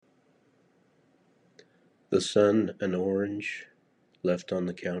The sun an orange, left on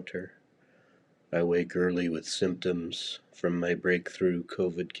the counter. I wake early with symptoms from my breakthrough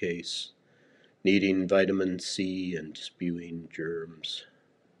COVID case, needing vitamin C and spewing germs.